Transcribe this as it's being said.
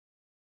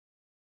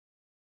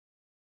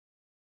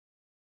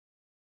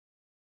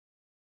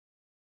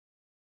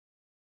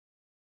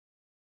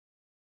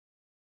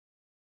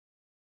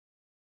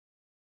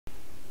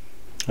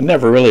I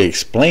never really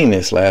explained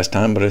this last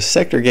time, but a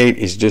sector gate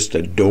is just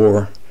a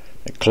door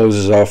that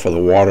closes off of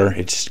the water.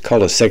 It's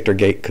called a sector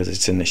gate because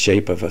it's in the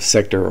shape of a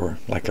sector, or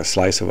like a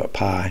slice of a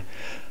pie.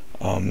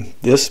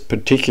 This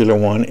particular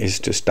one is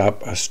to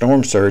stop a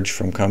storm surge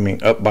from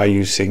coming up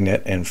Bayou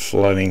Signette and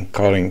flooding,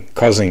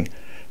 causing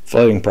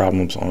flooding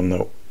problems on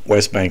the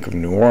west bank of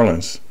New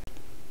Orleans.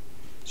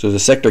 So the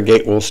sector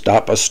gate will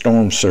stop a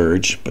storm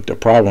surge, but the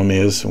problem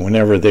is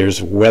whenever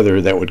there's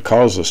weather that would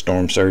cause a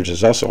storm surge,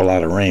 there's also a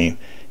lot of rain,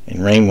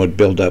 and rain would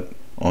build up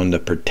on the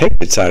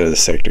protected side of the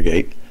sector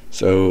gate.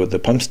 So the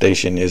pump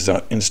station is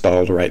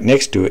installed right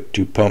next to it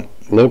to pump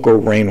local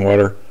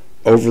rainwater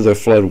over the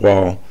flood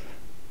wall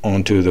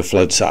onto the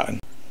flood side.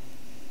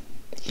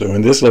 So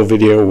in this little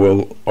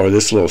video,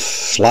 this little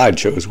slide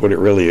shows what it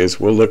really is.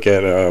 We'll look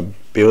at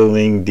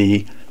building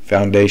the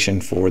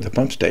foundation for the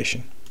pump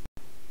station.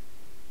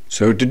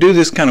 So to do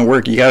this kind of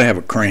work, you got to have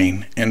a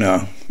crane, and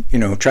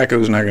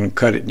Traco's not going to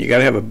cut it. You got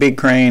to have a big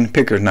crane.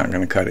 Picker's not going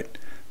to cut it.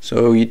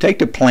 So you take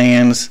the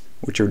plans,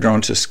 which are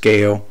drawn to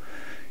scale.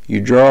 You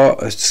draw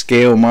a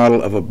scale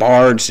model of a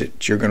barge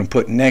that you're going to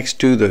put next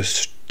to the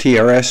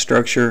TRS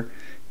structure,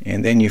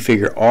 and then you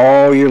figure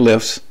all your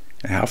lifts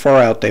and how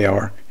far out they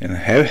are and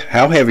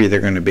how heavy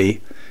they're going to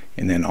be,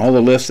 and then all the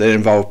lifts that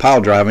involve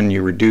pile driving,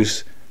 you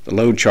reduce the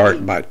load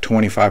chart by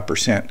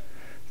 25%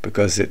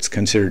 because it's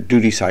considered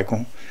duty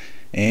cycle.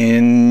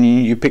 And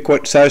you pick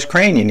what size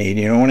crane you need.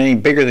 You don't want any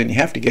bigger than you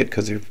have to get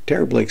because they're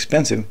terribly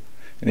expensive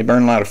and they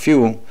burn a lot of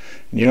fuel.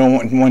 And you don't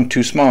want one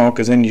too small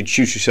because then you'd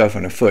shoot yourself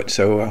in the foot.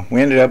 So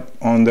we ended up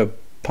on the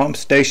pump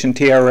station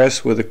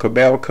TRS with a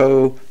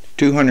Cobelco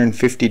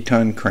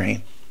 250-ton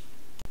crane.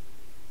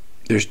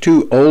 There's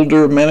two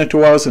older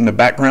Manitouas in the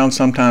background.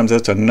 Sometimes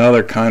that's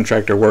another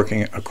contractor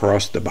working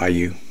across the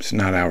bayou. It's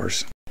not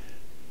ours.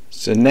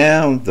 So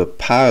now the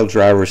pile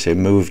drivers have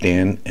moved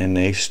in and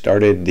they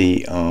started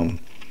the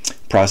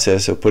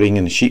process of putting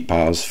in the sheet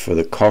piles for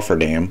the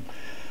cofferdam.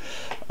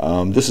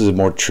 This is a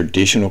more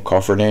traditional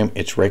cofferdam.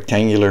 It's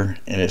rectangular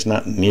and it's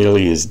not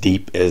nearly as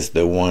deep as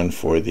the one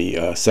for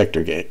the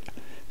sector gate.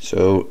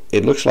 So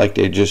it looks like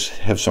they just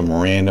have some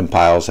random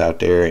piles out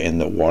there in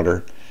the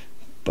water,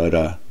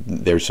 but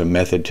there's some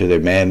method to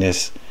their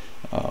madness.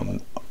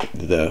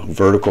 The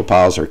vertical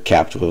piles are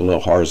capped with a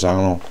little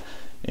horizontal,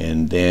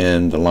 and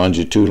then the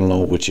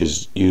longitudinal, which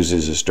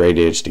uses a straight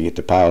edge to get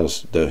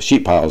the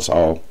sheet piles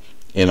all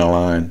in a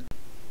line.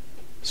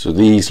 So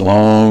these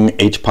long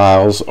H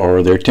piles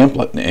are their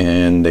template,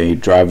 and they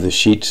drive the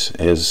sheets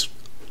as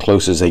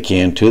close as they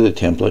can to the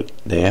template.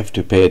 They have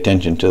to pay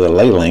attention to the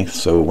lay length,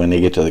 so when they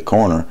get to the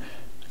corner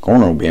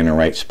will be in the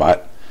right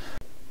spot.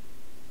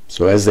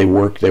 So as they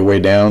work their way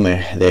down,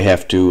 they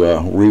have to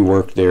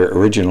rework their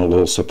original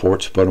little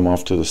supports, put them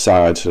off to the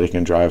side so they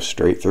can drive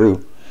straight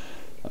through.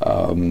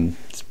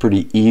 It's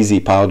pretty easy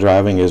pile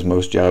driving, as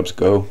most jobs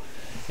go.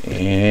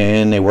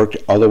 And they worked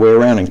all the way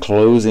around and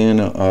close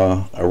in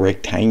a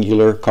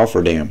rectangular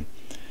cofferdam.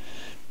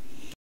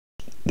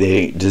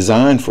 The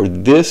design for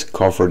this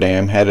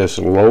cofferdam had us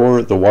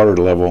lower the water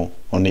level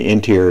on the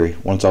interior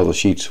once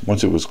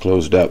it was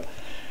closed up,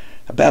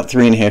 about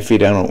 3.5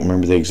 feet. I don't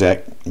remember the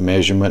exact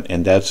measurement,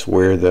 and that's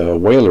where the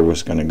whaler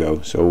was going to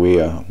go. So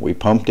we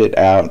pumped it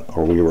out,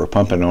 or we were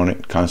pumping on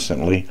it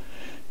constantly.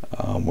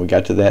 We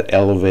got to that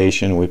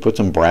elevation. We put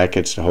some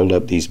brackets to hold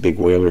up these big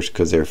whalers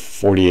because they're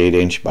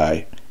 48-inch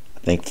by, I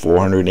think,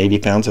 480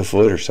 pounds a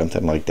foot or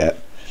something like that.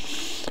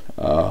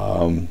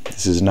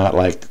 This is not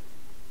like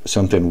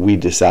something we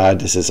decide.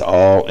 This is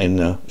all in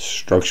the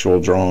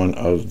structural drawing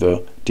of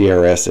the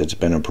TRS that's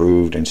been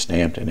approved and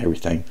stamped and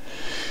everything.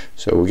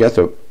 So we got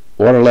the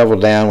water level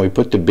down. We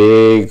put the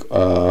big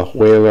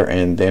whaler,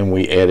 and then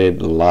we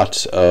added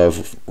lots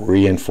of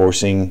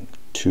reinforcing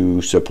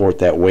to support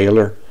that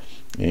whaler,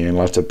 and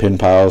lots of pin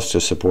piles to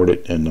support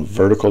it in the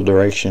vertical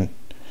direction.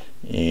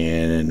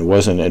 And it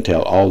wasn't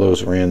until all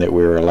those were in that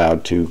we were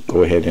allowed to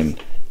go ahead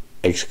and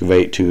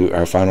excavate to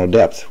our final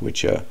depth,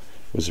 which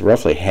was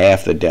roughly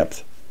half the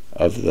depth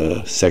of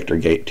the sector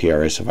gate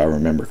TRS, if I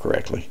remember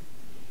correctly.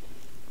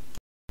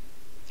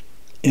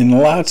 In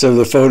lots of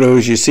the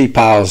photos you see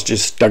piles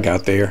just stuck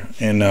out there,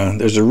 and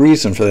there's a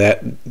reason for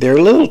that. They're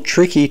a little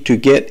tricky to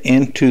get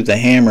into the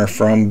hammer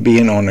from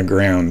being on the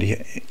ground.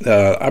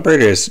 The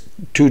operator has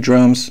two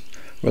drums.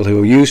 Well,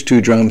 he'll use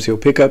two drums. He'll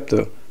pick up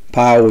the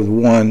pile with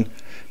one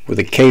with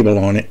a cable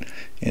on it,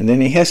 and then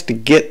he has to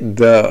get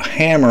the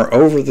hammer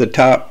over the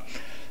top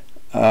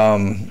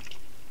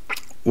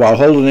while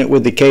holding it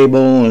with the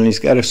cable, and he's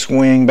got to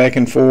swing back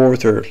and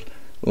forth or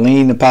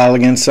lean the pile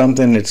against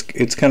something.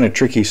 It's kind of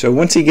tricky. So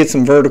once he gets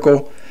them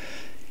vertical,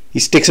 he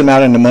sticks them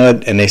out in the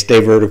mud and they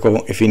stay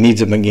vertical. If he needs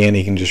them again,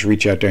 he can just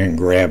reach out there and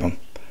grab them.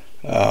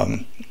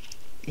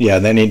 Yeah,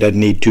 then he doesn't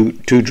need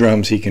two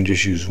drums. He can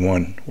just use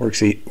one.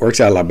 Works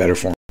out a lot better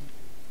for him.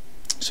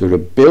 So to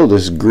build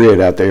this grid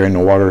out there in the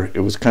water, it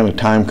was kind of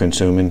time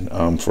consuming.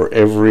 For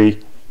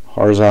every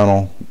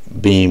horizontal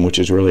beam, which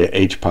is really an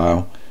H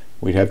pile,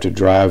 we'd have to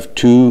drive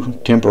two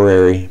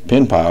temporary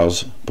pin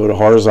piles, put a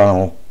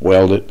horizontal,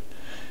 weld it,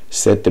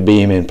 set the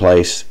beam in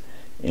place,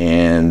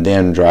 and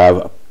then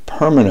drive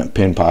permanent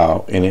pin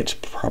pile in its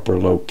proper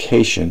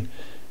location.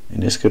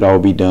 And this could all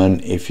be done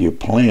if you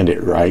planned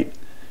it right.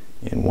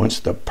 And once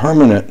the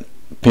permanent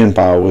pin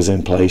pile was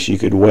in place, you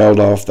could weld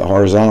off the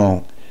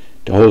horizontal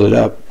to hold it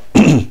up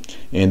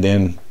and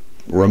then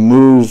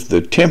remove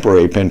the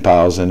temporary pin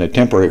piles and the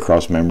temporary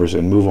cross members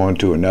and move on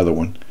to another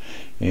one.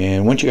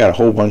 And once you got a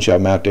whole bunch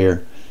of them out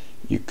there,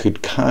 you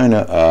could kind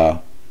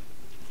of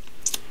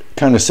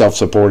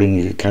self-supporting.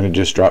 You could kind of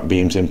just drop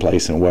beams in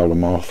place and weld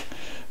them off.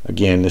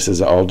 Again, this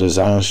is all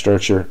design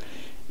structure.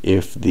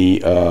 If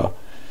the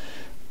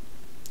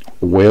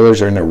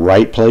whalers are in the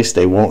right place,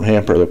 they won't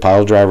hamper the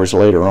pile drivers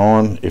later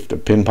on. If the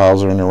pin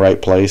piles are in the right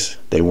place,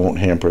 they won't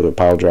hamper the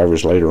pile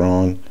drivers later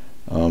on.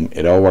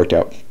 It all worked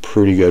out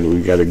pretty good.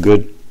 We got a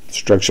good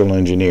structural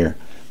engineer,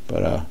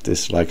 but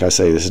this, like I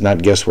say, this is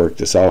not guesswork.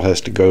 This all has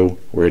to go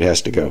where it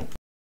has to go.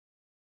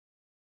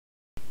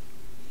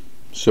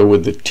 So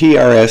with the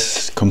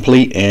TRS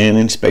complete and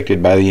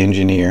inspected by the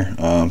engineer,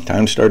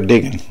 time to start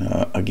digging.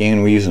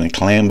 Again, we're using a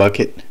clam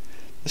bucket.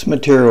 This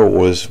material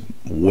was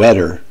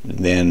wetter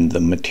than the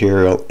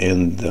material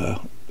in the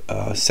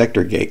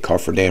sector gate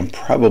cofferdam,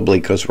 probably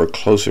because we're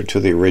closer to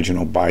the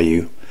original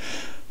bayou.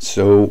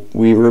 So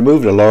we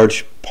removed a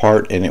large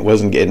part and it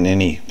wasn't getting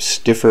any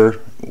stiffer.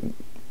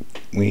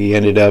 We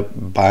ended up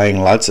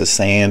buying lots of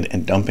sand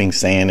and dumping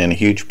sand in a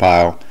huge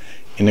pile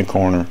in the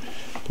corner,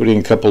 putting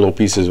a couple little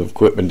pieces of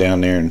equipment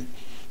down there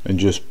and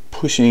just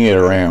pushing it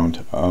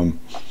around.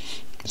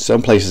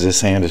 Some places the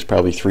sand is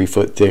probably 3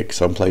 foot thick,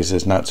 some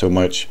places not so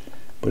much,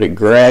 but it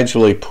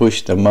gradually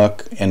pushed the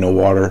muck and the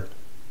water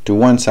to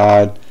one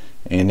side,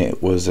 and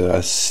it was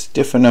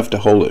stiff enough to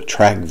hold a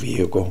track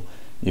vehicle.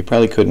 You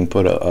probably couldn't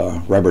put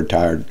a rubber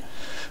tired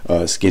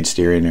skid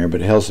steer in there,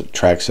 but it helps it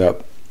tracks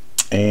up.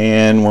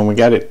 And when we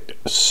got it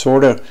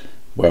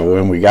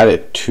when we got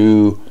it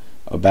to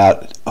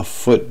about a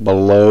foot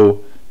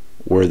below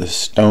where the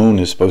stone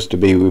is supposed to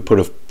be, we put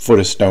a foot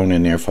of stone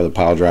in there for the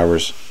pile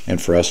drivers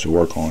and for us to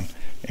work on,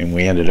 and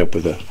we ended up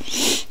with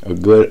a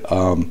good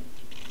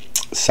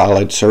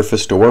solid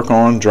surface to work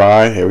on,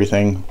 dry,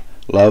 everything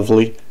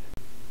lovely.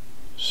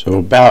 So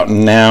about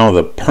now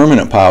the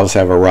permanent piles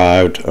have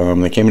arrived.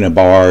 They came in a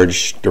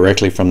barge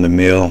directly from the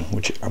mill,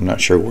 which I'm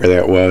not sure where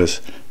that was,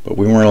 but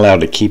we weren't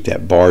allowed to keep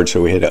that barge,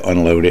 so we had to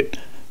unload it.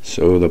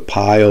 So the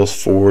piles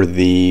for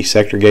the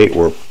sector gate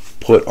were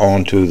put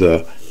onto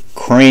the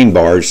crane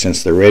barge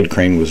since the red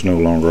crane was no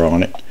longer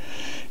on it,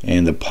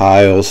 and the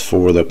piles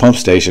for the pump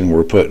station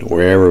were put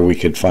wherever we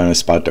could find a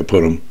spot to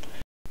put them.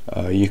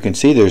 You can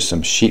see there's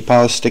some sheet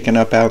piles sticking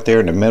up out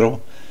there in the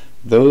middle.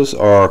 Those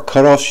are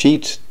cutoff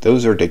sheets.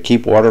 Those are to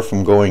keep water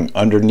from going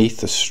underneath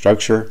the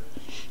structure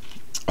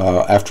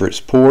after it's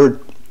poured.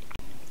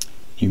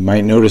 You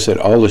might notice that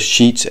all the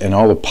sheets and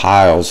all the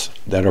piles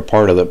that are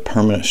part of the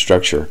permanent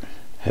structure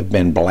have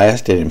been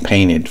blasted and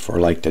painted for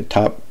like the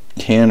top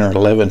 10 or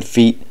 11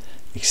 feet,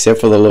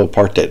 except for the little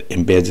part that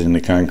embeds in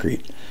the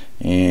concrete.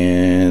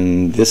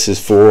 And this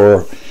is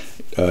for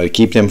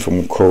keep them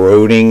from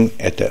corroding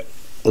at the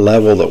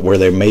level that where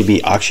there may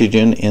be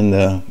oxygen in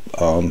the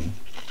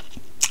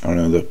I don't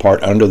know, the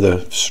part under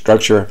the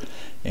structure.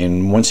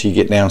 And once you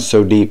get down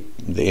so deep,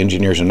 the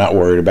engineers are not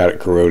worried about it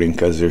corroding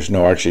because there's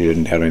no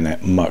oxygen down in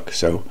that muck.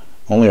 So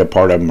only a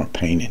part of them are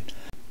painted.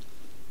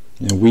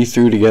 And we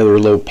threw together a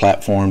little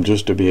platform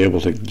just to be able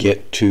to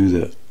get to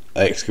the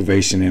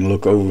excavation and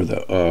look over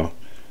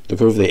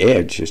the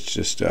edge. It's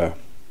just and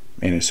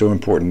it's so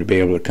important to be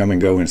able to come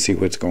and go and see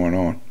what's going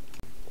on.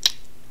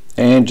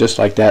 And just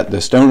like that,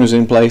 the stone is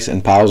in place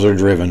and piles are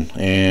driven,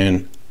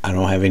 and I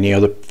don't have any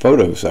other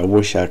photos. I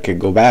wish I could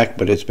go back,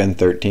 but it's been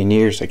 13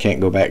 years. I can't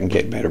go back and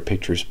get better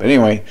pictures. But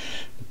anyway,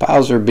 the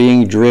piles are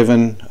being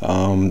driven.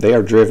 They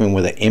are driven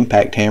with an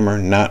impact hammer,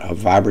 not a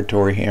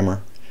vibratory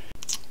hammer.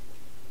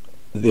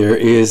 There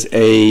is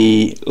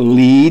a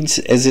leads,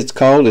 as it's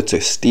called. It's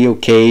a steel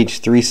cage,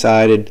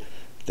 three-sided.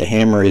 The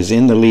hammer is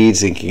in the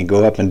leads and can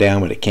go up and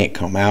down, but it can't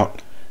come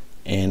out.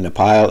 And the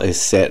pile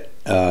is set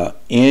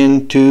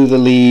into the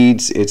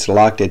leads. It's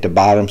locked at the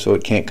bottom so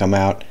it can't come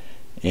out.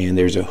 And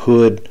there's a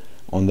hood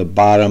on the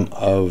bottom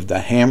of the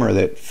hammer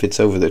that fits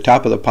over the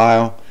top of the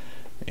pile.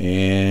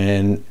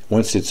 And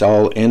once it's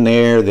all in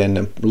there, then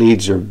the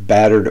leads are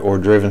battered or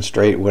driven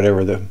straight,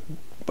 whatever the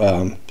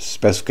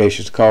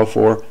specifications call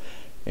for,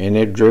 and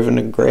they're driven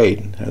to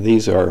grade. Now,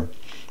 these are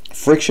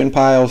friction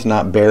piles,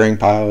 not bearing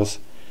piles.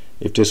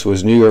 If this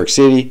was New York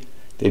City,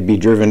 they'd be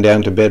driven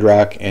down to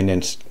bedrock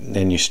and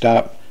then you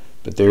stop,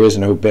 but there is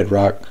no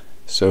bedrock.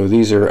 So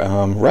these are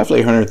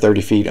roughly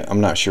 130 feet.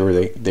 I'm not sure,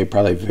 they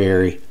probably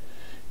vary,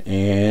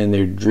 and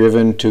they're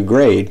driven to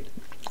grade.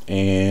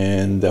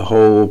 And the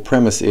whole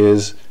premise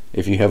is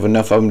if you have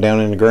enough of them down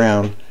in the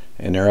ground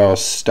and they're all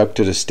stuck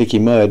to the sticky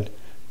mud,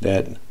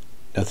 that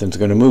nothing's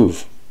going to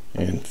move.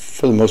 And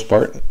for the most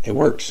part, it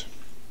works.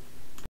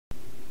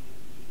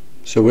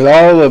 So with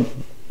all the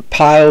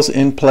piles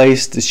in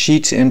place, the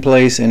sheets in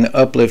place, and the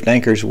uplift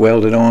anchors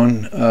welded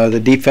on,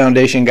 the deep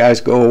foundation guys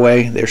go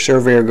away, their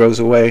surveyor goes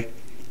away,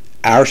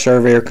 our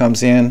surveyor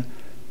comes in.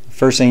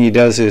 First thing he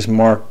does is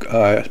mark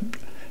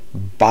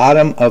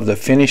bottom of the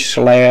finished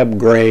slab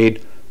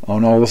grade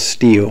on all the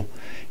steel,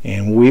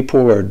 and we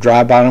pour a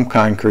dry bottom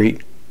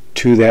concrete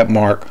to that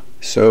mark.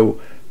 So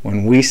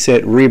when we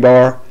set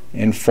rebar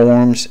and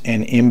forms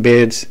and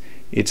embeds,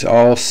 it's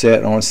all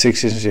set on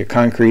 6 inches of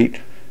concrete.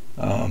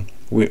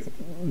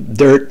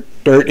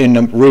 Dirt in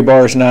the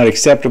rebar is not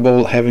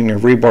acceptable. Having the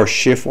rebar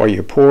shift while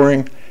you're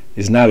pouring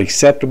is not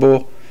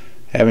acceptable.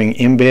 Having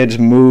embeds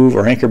move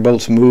or anchor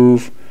bolts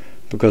move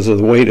because of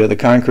the weight of the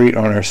concrete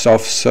on our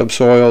soft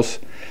subsoils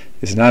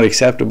is not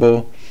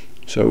acceptable.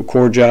 So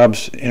core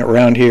jobs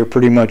around here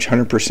pretty much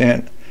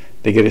 100%.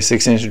 They get a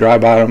 6-inch dry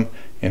bottom,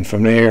 and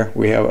from there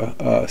we have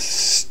a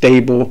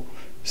stable,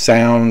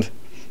 sound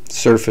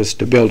surface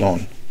to build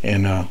on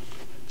and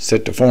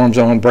set the forms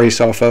on, brace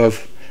off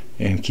of,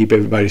 and keep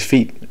everybody's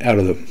feet out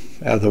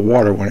of the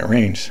water when it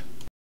rains.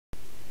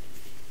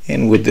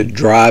 And with the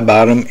dry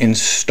bottom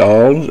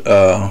installed,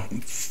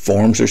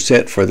 forms are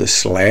set for the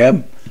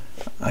slab.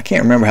 I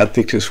can't remember how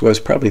thick this was,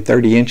 probably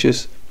 30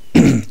 inches.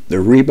 The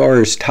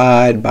rebar is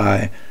tied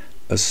by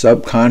a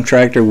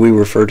subcontractor. We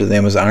refer to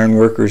them as iron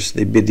workers.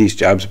 They bid these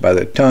jobs by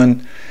the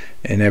ton,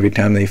 and every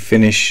time they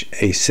finish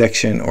a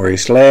section or a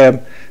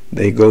slab,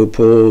 they go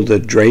pull the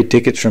dray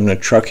tickets from the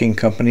trucking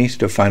companies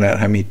to find out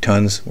how many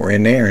tons were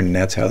in there, and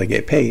that's how they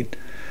get paid.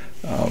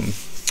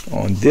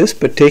 On this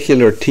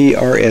particular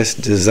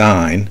TRS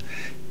design,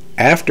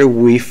 after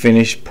we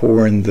finished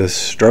pouring the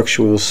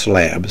structural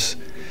slabs,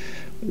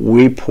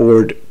 we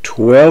poured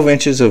 12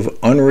 inches of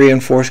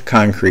unreinforced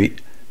concrete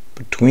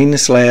between the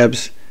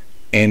slabs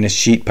and the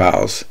sheet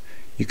piles.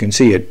 You can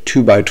see a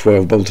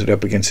 2x12 bolted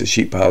up against the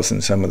sheet piles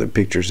in some of the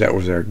pictures. That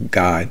was our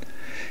guide.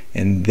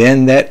 And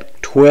then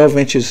that 12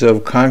 inches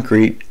of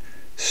concrete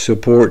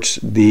supports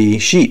the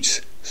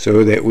sheets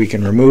so that we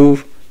can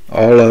remove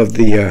all of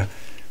the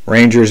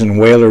rangers and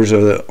whalers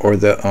or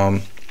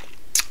the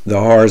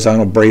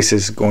horizontal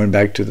braces going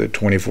back to the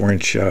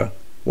 24-inch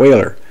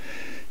whaler.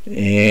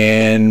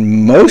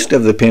 And most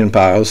of the pin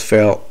piles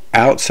fell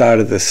outside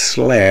of the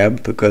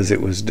slab because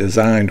it was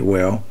designed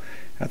well.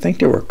 I think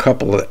there were a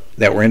couple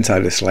that were inside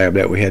the slab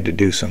that we had to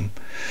do some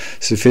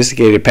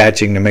sophisticated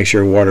patching to make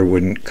sure water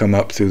wouldn't come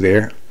up through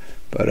there.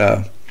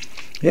 But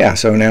yeah,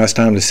 so now it's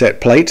time to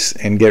set plates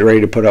and get ready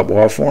to put up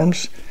wall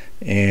forms.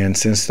 And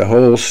since the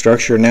whole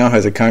structure now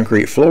has a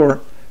concrete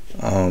floor,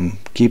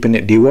 keeping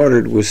it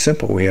dewatered was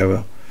simple. We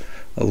have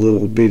a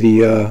little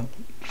bitty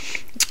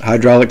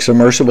hydraulic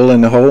submersible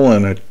in the hole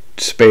and a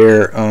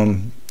spare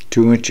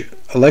 2-inch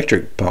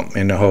electric pump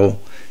in the hole,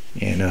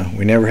 and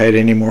we never had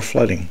any more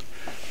flooding.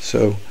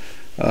 So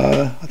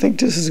I think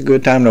this is a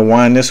good time to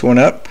wind this one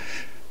up.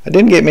 I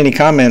didn't get many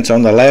comments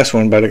on the last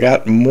one, but I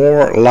got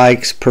more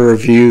likes per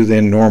view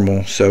than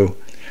normal, so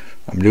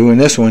I'm doing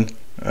this one.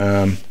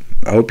 I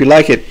hope you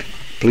like it.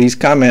 Please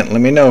comment,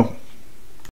 let me know.